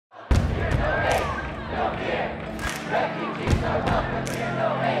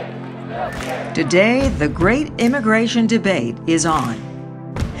Today, the great immigration debate is on.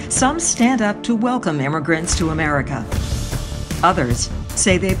 Some stand up to welcome immigrants to America. Others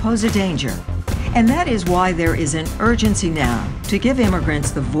say they pose a danger. And that is why there is an urgency now to give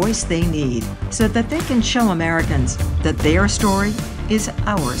immigrants the voice they need so that they can show Americans that their story is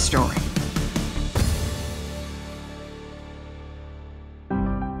our story.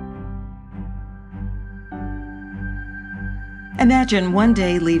 Imagine one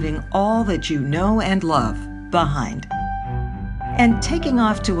day leaving all that you know and love behind and taking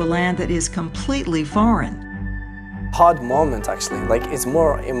off to a land that is completely foreign. Hard moment, actually. Like, it's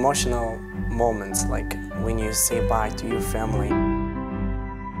more emotional moments, like when you say bye to your family.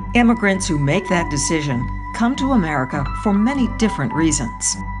 Immigrants who make that decision come to America for many different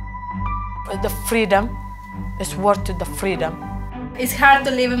reasons. The freedom is worth the freedom. It's hard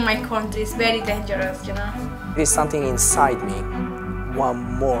to live in my country. It's very dangerous, you know. There's something inside me, want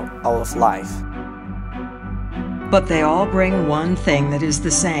more out of life. But they all bring one thing that is the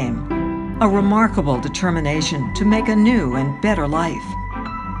same, a remarkable determination to make a new and better life.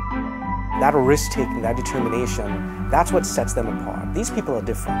 That risk-taking, that determination, that's what sets them apart. These people are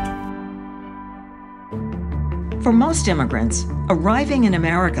different. For most immigrants, arriving in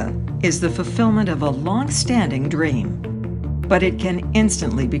America is the fulfillment of a long-standing dream. But it can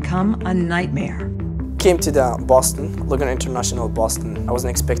instantly become a nightmare. Came to the Boston, Logan International Boston. I wasn't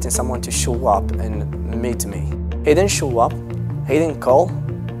expecting someone to show up and meet me. He didn't show up, he didn't call.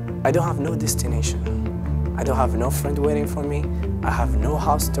 I don't have no destination. I don't have no friend waiting for me. I have no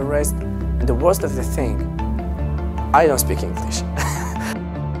house to rest. And the worst of the thing, I don't speak English.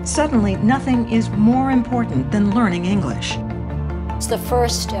 Suddenly, nothing is more important than learning English. It's the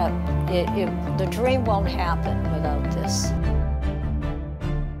first step. The dream won't happen without this.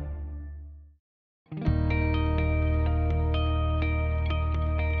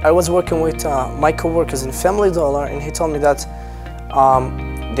 I was working with my co-workers in Family Dollar, and he told me that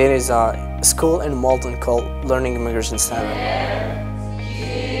there is a school in Malden called Learning Immigration Center.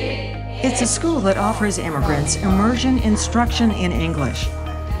 It's a school that offers immigrants immersion instruction in English.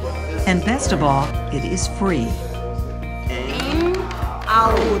 And best of all, it is free. In,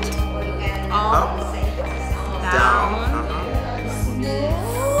 out, up, down.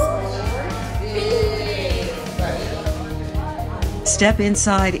 Step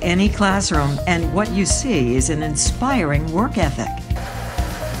inside any classroom and what you see is an inspiring work ethic.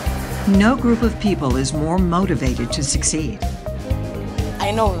 No group of people is more motivated to succeed. I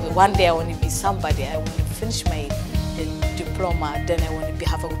know one day I want to be somebody. I want to finish my diploma, then I want to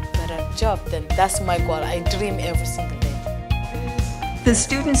have a better job. Then that's my goal. I dream every single day. The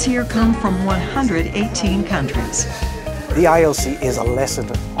students here come from 118 countries. The ILC is a lesson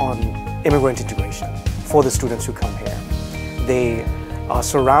on immigrant integration for the students who come here. They are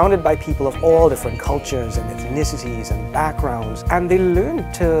surrounded by people of all different cultures and ethnicities and backgrounds, and they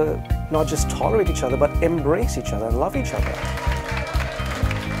learn to not just tolerate each other, but embrace each other and love each other.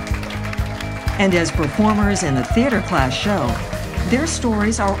 And as performers in the theater class show, their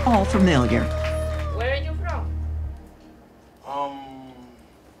stories are all familiar. Where are you from?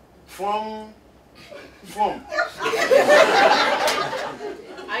 From.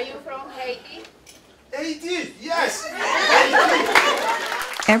 Are you from Haiti? Haiti, yes.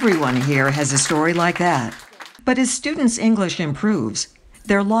 Everyone here has a story like that. But as students' English improves,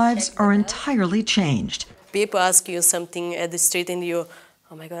 their lives are entirely changed. People ask you something at the street and you,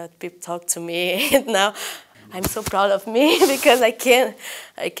 oh my God, people talk to me. Now I'm so proud of me because I can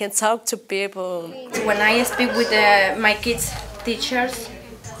talk to people. When I speak with my kids' teachers,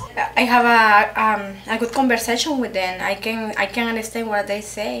 I have a good conversation with them. I can understand what they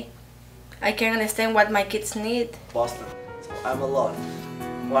say. I can understand what my kids need. Boston, so I'm alone.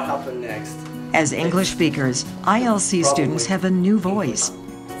 What happened next? As English speakers, ILC students have a new voice.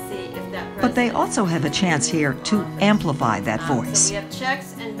 But they also have a chance here to amplify that voice. So we have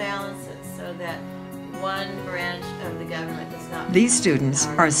checks and balances so that one branch of the government does not... These students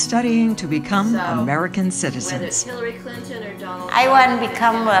are studying to become American Whether it's citizens. Hillary Clinton or Donald Trump. I want to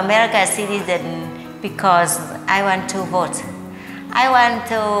become American citizen because I want to vote. I want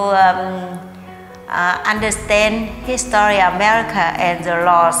to understand history of America and the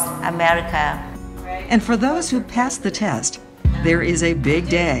laws of America. And for those who pass the test, there is a big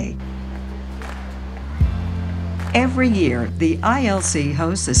day. Every year, the ILC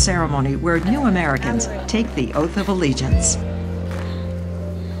hosts a ceremony where new Americans take the oath of allegiance.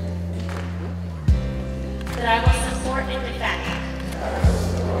 That I will support and defend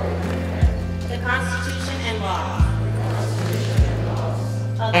the Constitution and laws.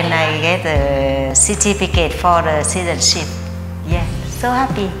 And I get a certificate for the citizenship. Yeah, so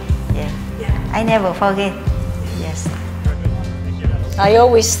happy. Yeah. I never forget. Yes. I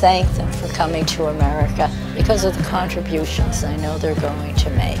always thank them for coming to America because of the contributions I know they're going to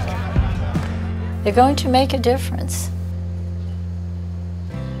make. They're going to make a difference.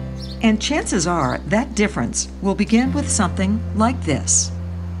 And chances are that difference will begin with something like this.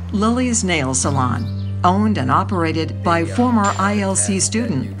 Lily's Nail Salon, owned and operated by former ILC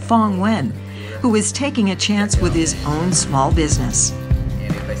student Fong Wen, who is taking a chance with his own small business.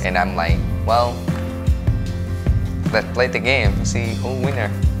 And I'm like, well, let's play the game and see who's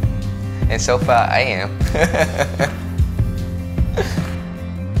winner. And so far, I am.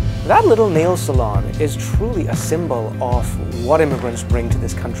 That little nail salon is truly a symbol of what immigrants bring to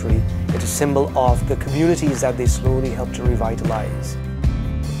this country. It's a symbol of the communities that they slowly help to revitalize.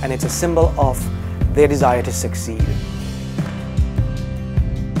 And it's a symbol of their desire to succeed.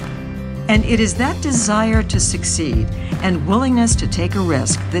 And it is that desire to succeed and willingness to take a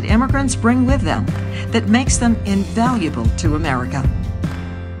risk that immigrants bring with them that makes them invaluable to America.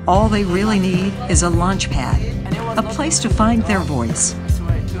 All they really need is a launch pad, a place to find their voice.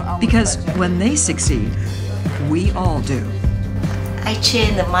 Because when they succeed, we all do. I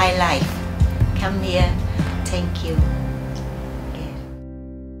changed my life. Come here. Thank you.